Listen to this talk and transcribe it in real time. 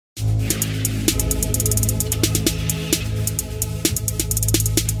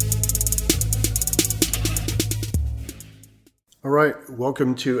All right,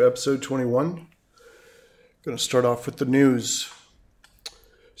 welcome to episode 21. Going to start off with the news.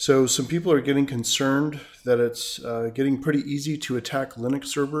 So some people are getting concerned that it's getting pretty easy to attack Linux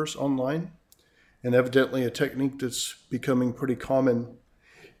servers online. And evidently a technique that's becoming pretty common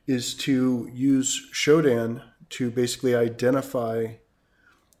is to use Shodan to basically identify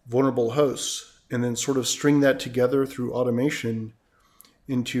vulnerable hosts and then sort of string that together through automation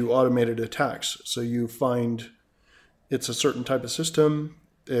into automated attacks. So you find it's a certain type of system.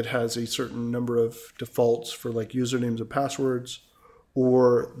 It has a certain number of defaults for like usernames and passwords,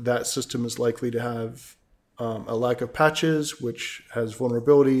 or that system is likely to have a lack of patches, which has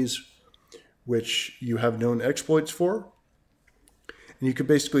vulnerabilities, which you have known exploits for. And you could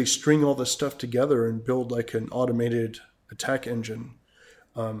basically string all this stuff together and build like an automated attack engine.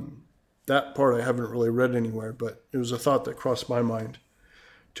 That part I haven't really read anywhere, but it was a thought that crossed my mind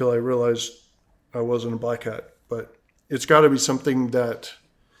till I realized I wasn't a black hat. But it's got to be something that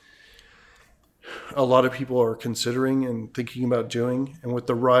a lot of people are considering and thinking about doing. And with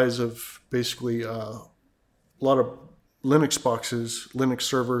the rise of basically a lot of Linux boxes, Linux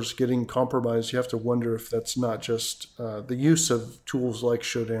servers getting compromised, you have to wonder if that's not just the use of tools like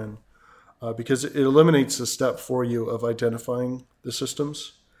Shodan, because it eliminates the step for you of identifying the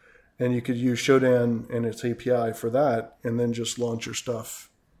systems. And you could use Shodan and its API for that, and then just launch your stuff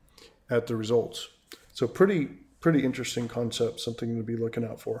at the results. So pretty interesting concept, something to be looking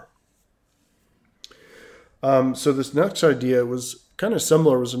out for. So this next idea was kind of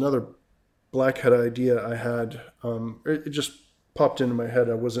similar. It was another black hat idea I had. It just popped into my head.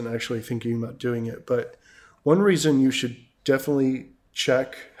 I wasn't actually thinking about doing it. But one reason you should definitely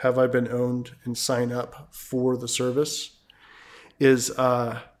check, have I been owned, and sign up for the service is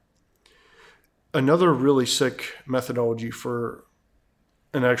another really sick methodology for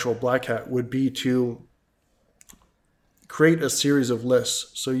an actual black hat would be to create a series of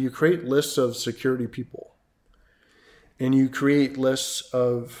lists. So you create lists of security people, and you create lists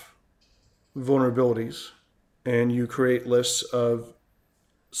of vulnerabilities, and you create lists of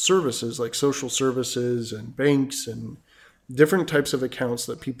services like social services and banks and different types of accounts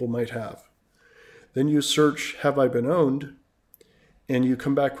that people might have. Then you search, have I been owned? And you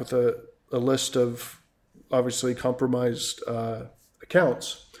come back with a list of obviously compromised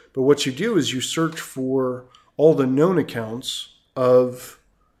accounts. But what you do is you search for all the known accounts of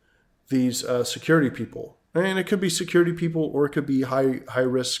these security people. And it could be security people, or it could be high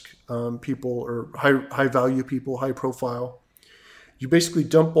risk people, or high value people, high profile. You basically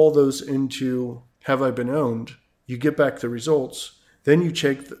dump all those into have I been owned? You get back the results. Then you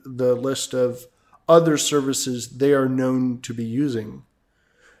check the list of other services they are known to be using,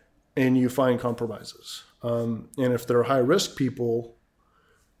 and you find compromises. And if they're high risk people,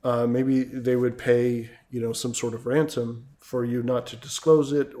 maybe they would pay, some sort of ransom for you not to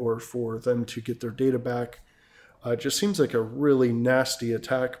disclose it, or for them to get their data back. It just seems like a really nasty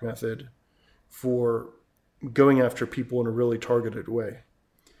attack method for going after people in a really targeted way.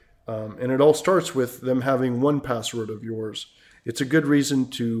 And it all starts with them having one password of yours. It's a good reason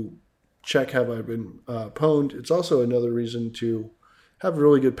to check, have I been pwned? It's also another reason to have a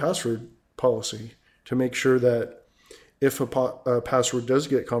really good password policy to make sure that if a password does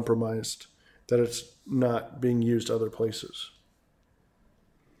get compromised, that it's not being used other places.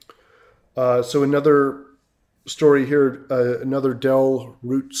 So another story here, another Dell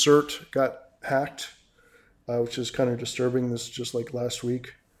root cert got hacked, which is kind of disturbing. This is just like last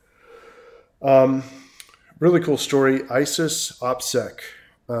week. Really cool story, ISIS OPSEC.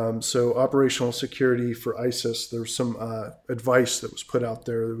 So operational security for ISIS. There's some advice that was put out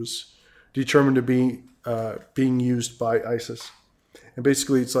there that was determined to be being used by ISIS. And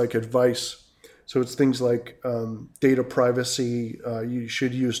basically it's like advice. So it's things like data privacy. You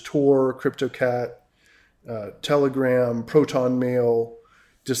should use Tor, CryptoCat, Telegram, Proton Mail,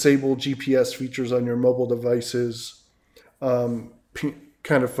 disable GPS features on your mobile devices.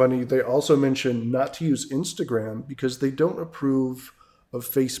 Kind of funny. They also mentioned not to use Instagram because they don't approve of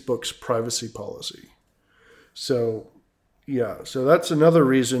Facebook's privacy policy. So so that's another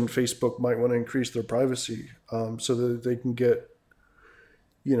reason Facebook might want to increase their privacy, so that they can get,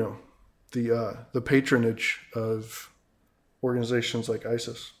 the patronage of organizations like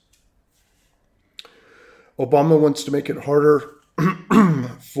ISIS. Obama wants to make it harder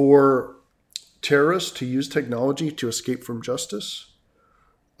for terrorists to use technology to escape from justice.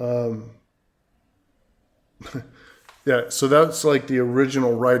 Yeah, so that's like the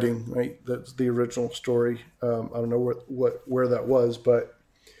original writing, right? That's the original story. I don't know where that was, but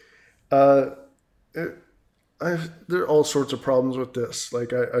there are all sorts of problems with this.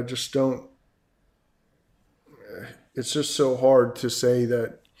 Like I just don't. it's just so hard to say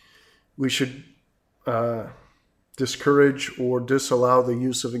that we should discourage or disallow the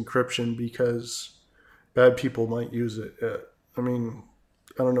use of encryption because bad people might use it. I mean,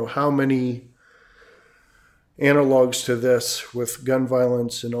 I don't know how many analogs to this with gun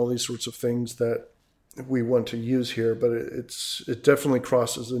violence and all these sorts of things that we want to use here, but it definitely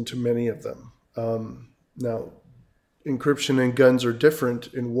crosses into many of them. Now, encryption and guns are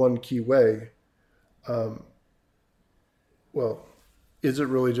different in one key way. Well, is it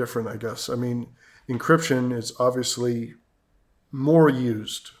really different? I guess. I mean, encryption is obviously more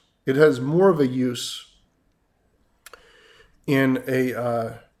used. It has more of a use in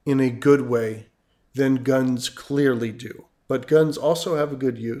a good way than guns clearly do. But guns also have a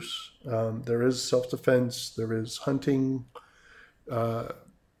good use. There is self-defense. There is hunting.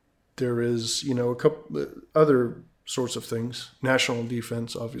 There is, a couple other sorts of things. National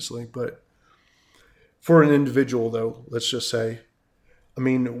defense, obviously. But for an individual, though, let's just say, I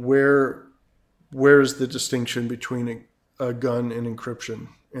mean, where is the distinction between a gun and encryption?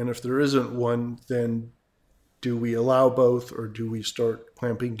 And if there isn't one, then do we allow both, or do we start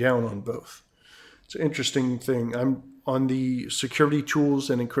clamping down on both? It's an interesting thing. I'm on the security tools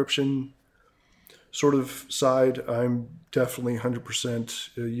and encryption sort of side. I'm definitely 100%.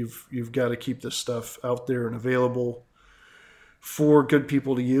 You've got to keep this stuff out there and available for good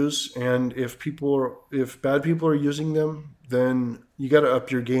people to use. And if bad people are using them, then you got to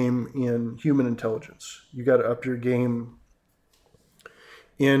up your game in human intelligence. You got to up your game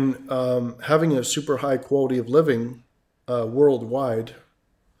in having a super high quality of living worldwide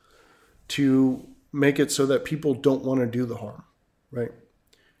to make it so that people don't want to do the harm, right?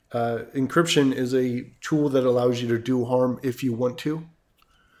 Encryption is a tool that allows you to do harm if you want to.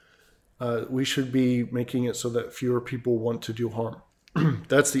 We should be making it so that fewer people want to do harm.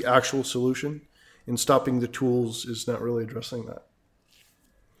 That's the actual solution, and stopping the tools is not really addressing that.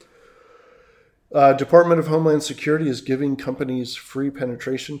 Department of Homeland Security is giving companies free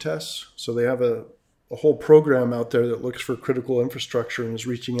penetration tests. So they have a whole program out there that looks for critical infrastructure and is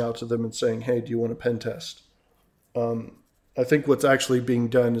reaching out to them and saying, hey, do you want a pen test? I think what's actually being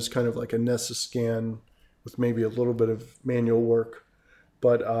done is kind of like a Nessus scan with maybe a little bit of manual work.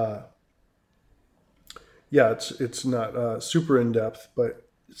 But yeah, it's not super in-depth, but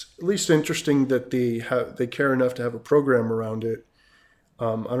it's at least interesting that they care enough to have a program around it. I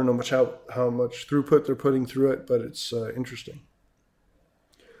don't know how much throughput they're putting through it, but it's interesting.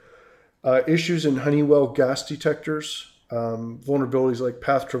 Issues in Honeywell gas detectors, vulnerabilities like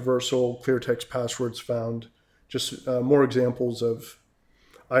path traversal, clear text passwords found, just more examples of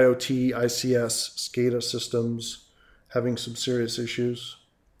IoT, ICS, SCADA systems having some serious issues.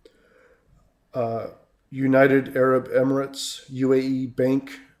 United Arab Emirates, UAE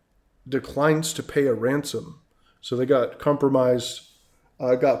Bank declines to pay a ransom. So they got compromised,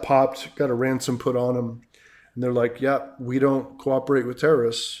 got popped, got a ransom put on them. And they're like, yeah, we don't cooperate with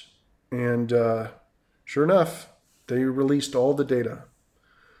terrorists. And sure enough, they released all the data.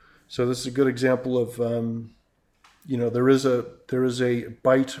 So this is a good example of, there is a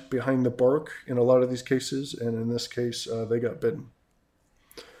bite behind the bark in a lot of these cases. And in this case, they got bitten.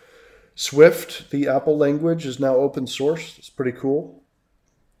 Swift, the Apple language, is now open source. It's pretty cool.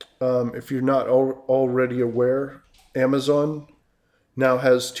 If you're not already aware, Amazon now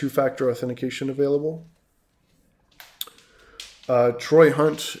has two-factor authentication available. Troy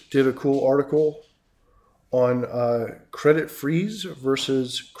Hunt did a cool article on credit freeze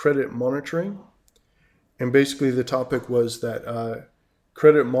versus credit monitoring. And basically the topic was that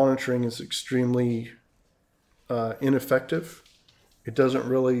credit monitoring is extremely ineffective. It doesn't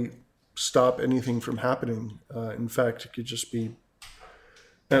really stop anything from happening. In fact, it could just be...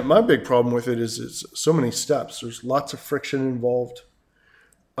 And my big problem with it is it's so many steps. There's lots of friction involved.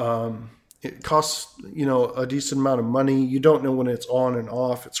 It costs, a decent amount of money. You don't know when it's on and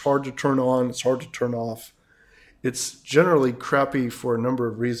off. It's hard to turn on. It's hard to turn off. It's generally crappy for a number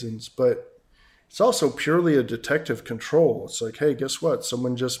of reasons, but it's also purely a detective control. It's like, hey, guess what?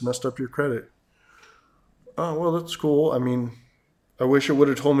 Someone just messed up your credit. Oh, well, that's cool. I mean, I wish it would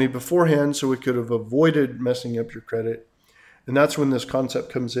have told me beforehand so we could have avoided messing up your credit. And that's when this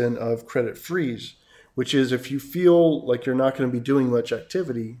concept comes in of credit freeze, which is if you feel like you're not going to be doing much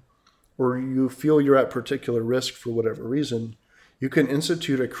activity, or you feel you're at particular risk for whatever reason, you can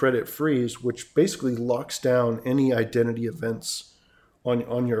institute a credit freeze, which basically locks down any identity events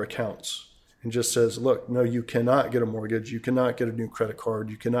on your accounts and just says, look, no, you cannot get a mortgage. You cannot get a new credit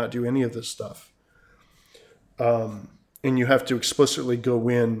card. You cannot do any of this stuff. And you have to explicitly go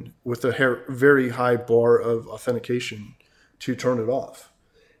in with a very high bar of authentication to turn it off.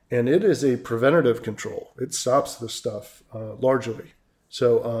 And it is a preventative control. It stops this stuff largely.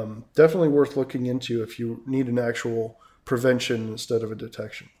 So definitely worth looking into if you need an actual prevention instead of a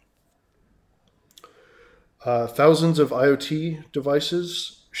detection. Thousands of IoT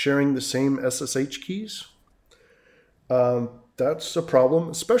devices sharing the same SSH keys. That's a problem,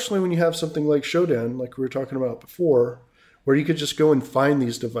 especially when you have something like Shodan, like we were talking about before, where you could just go and find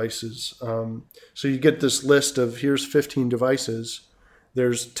these devices. So you get this list of here's 15 devices.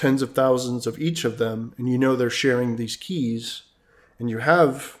 There's tens of thousands of each of them, and you know they're sharing these keys, and you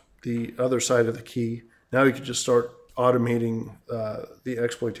have the other side of the key. Now you can just start automating the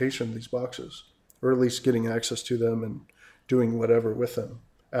exploitation of these boxes, or at least getting access to them and doing whatever with them,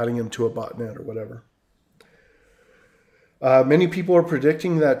 adding them to a botnet or whatever. Many people are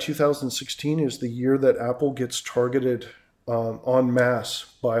predicting that 2016 is the year that Apple gets targeted en masse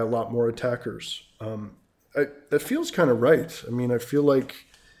by a lot more attackers. That feels kind of right. I mean, I feel like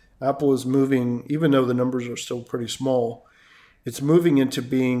Apple is moving, even though the numbers are still pretty small, it's moving into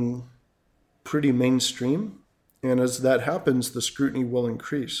being pretty mainstream. And as that happens, the scrutiny will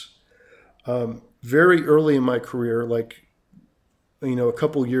increase. Very early in my career, like, a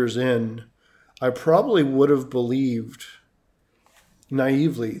couple years in, I probably would have believed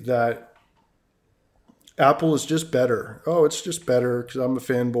naively that Apple is just better. Oh, it's just better because I'm a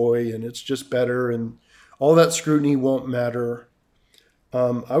fanboy and it's just better and all that scrutiny won't matter.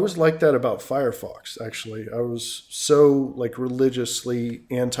 I was like that about Firefox, actually. I was so religiously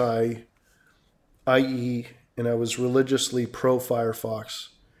anti-IE and I was religiously pro Firefox.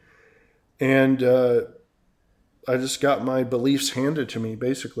 And I just got my beliefs handed to me,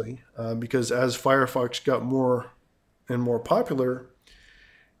 basically, because as Firefox got more and more popular,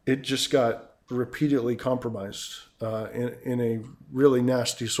 it just got repeatedly compromised in a really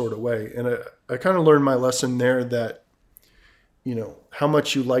nasty sort of way. And I kind of learned my lesson there that, how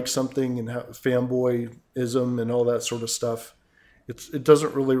much you like something and how fanboyism and all that sort of stuff, it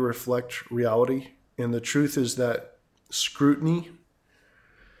doesn't really reflect reality. And the truth is that scrutiny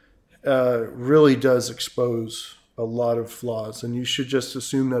really does expose a lot of flaws. And you should just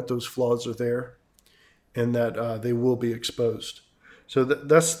assume that those flaws are there and that they will be exposed. So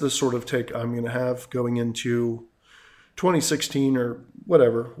that's the sort of take I'm going to have going into 2016 or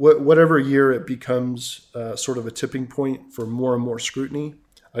whatever year it becomes sort of a tipping point for more and more scrutiny.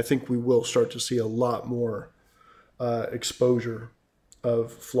 I think we will start to see a lot more exposure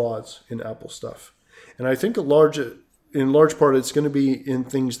of flaws in Apple stuff. And I think in large part, it's going to be in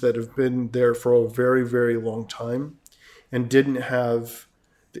things that have been there for a very, very long time and didn't have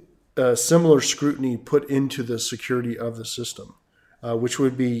similar scrutiny put into the security of the system. Which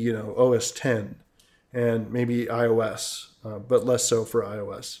would be, OS 10 and maybe iOS, but less so for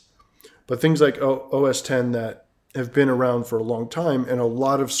iOS. But things like OS 10 that have been around for a long time and a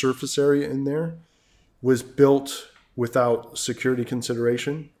lot of surface area in there was built without security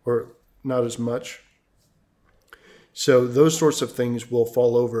consideration or not as much. So those sorts of things will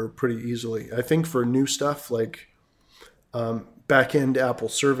fall over pretty easily. I think for new stuff like back-end Apple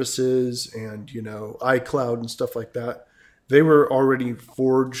services and, iCloud and stuff like that, they were already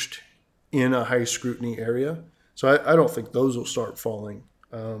forged in a high scrutiny area. So I don't think those will start falling.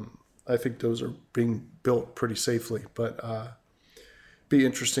 I think those are being built pretty safely, but be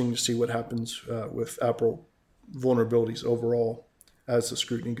interesting to see what happens with Apple vulnerabilities overall as the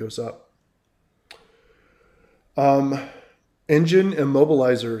scrutiny goes up. Engine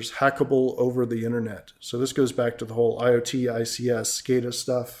immobilizers hackable over the internet. So this goes back to the whole IoT, ICS, SCADA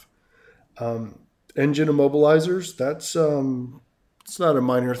stuff. Engine immobilizers, that's it's not a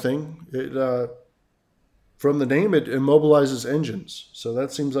minor thing. It from the name, it immobilizes engines. So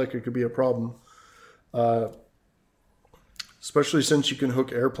that seems like it could be a problem, especially since you can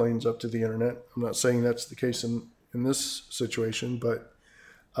hook airplanes up to the internet. I'm not saying that's the case in this situation, but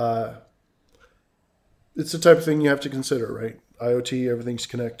it's the type of thing you have to consider, right? IoT, everything's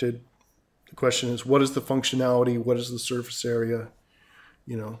connected. The question is, what is the functionality? What is the surface area?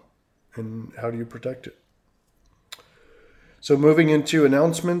 And how do you protect it? So moving into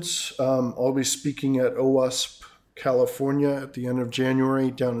announcements, I'll be speaking at OWASP California at the end of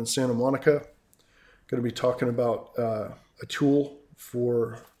January down in Santa Monica. Going to be talking about a tool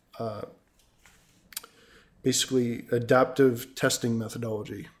for basically adaptive testing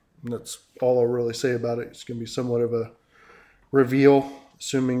methodology. And that's all I'll really say about it. It's going to be somewhat of a reveal,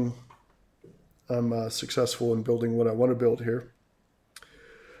 assuming I'm successful in building what I want to build here.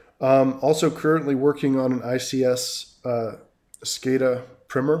 Also currently working on an ICS SCADA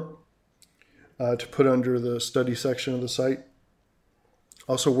primer to put under the study section of the site.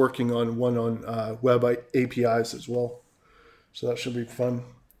 Also working on one on web APIs as well. So that should be fun.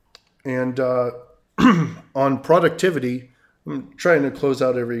 And on productivity, I'm trying to close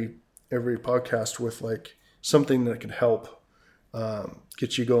out every podcast with like something that could help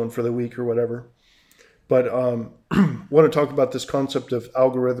get you going for the week or whatever. But want to talk about this concept of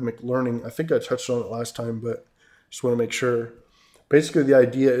algorithmic learning. I think I touched on it last time, but just want to make sure. Basically, the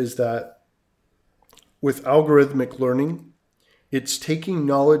idea is that with algorithmic learning, it's taking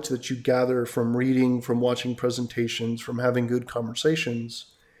knowledge that you gather from reading, from watching presentations, from having good conversations,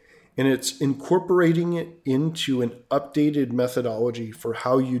 and it's incorporating it into an updated methodology for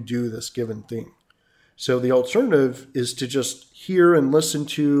how you do this given thing. So the alternative is to just hear and listen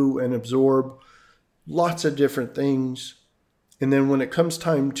to and absorb lots of different things. And then when it comes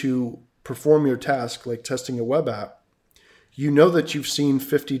time to perform your task, like testing a web app, you know that you've seen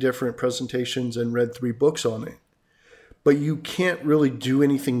 50 different presentations and read 3 books on it, but you can't really do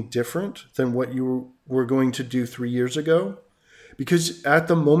anything different than what you were going to do 3 years ago. Because at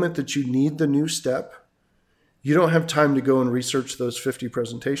the moment that you need the new step, you don't have time to go and research those 50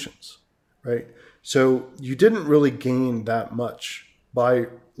 presentations, right? So you didn't really gain that much by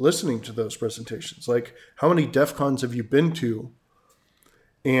listening to those presentations. Like, how many DEF CONs have you been to?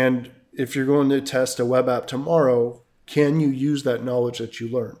 And if you're going to test a web app tomorrow, can you use that knowledge that you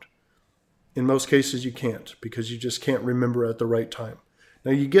learned? In most cases, you can't, because you just can't remember at the right time.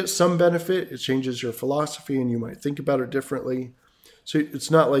 Now, you get some benefit. It changes your philosophy and you might think about it differently. So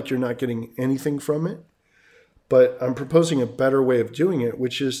it's not like you're not getting anything from it, but I'm proposing a better way of doing it,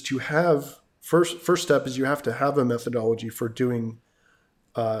 which is to have, first step is you have to have a methodology for doing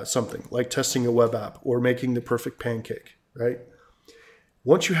something like testing a web app or making the perfect pancake, right?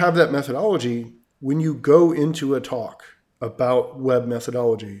 Once you have that methodology, when you go into a talk about web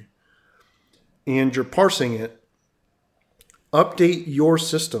methodology and you're parsing it, update your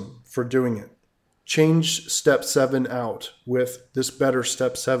system for doing it. Change step 7 out with this better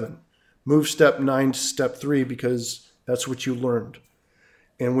step 7. Move step 9 to step 3 because that's what you learned.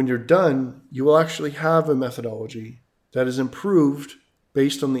 And when you're done, you will actually have a methodology that is improved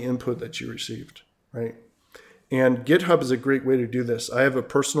based on the input that you received, right? And GitHub is a great way to do this. I have a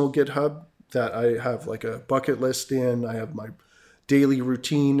personal GitHub that I have like a bucket list in. I have my daily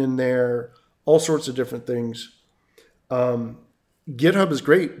routine in there, all sorts of different things. GitHub is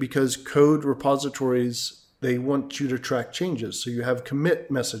great because code repositories, they want you to track changes. So you have commit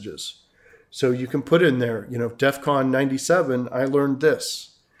messages. So you can put in there, DEF CON 97, I learned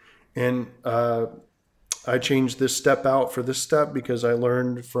this. And I changed this step out for this step because I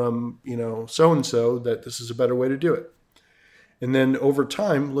learned from, so-and-so that this is a better way to do it. And then over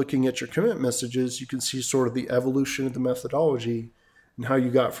time, looking at your commit messages, you can see sort of the evolution of the methodology and how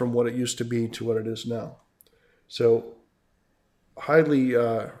you got from what it used to be to what it is now. So highly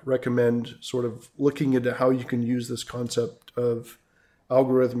recommend sort of looking into how you can use this concept of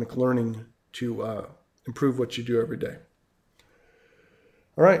algorithmic learning to improve what you do every day.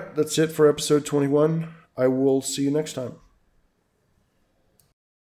 All right, that's it for episode 21. I will see you next time.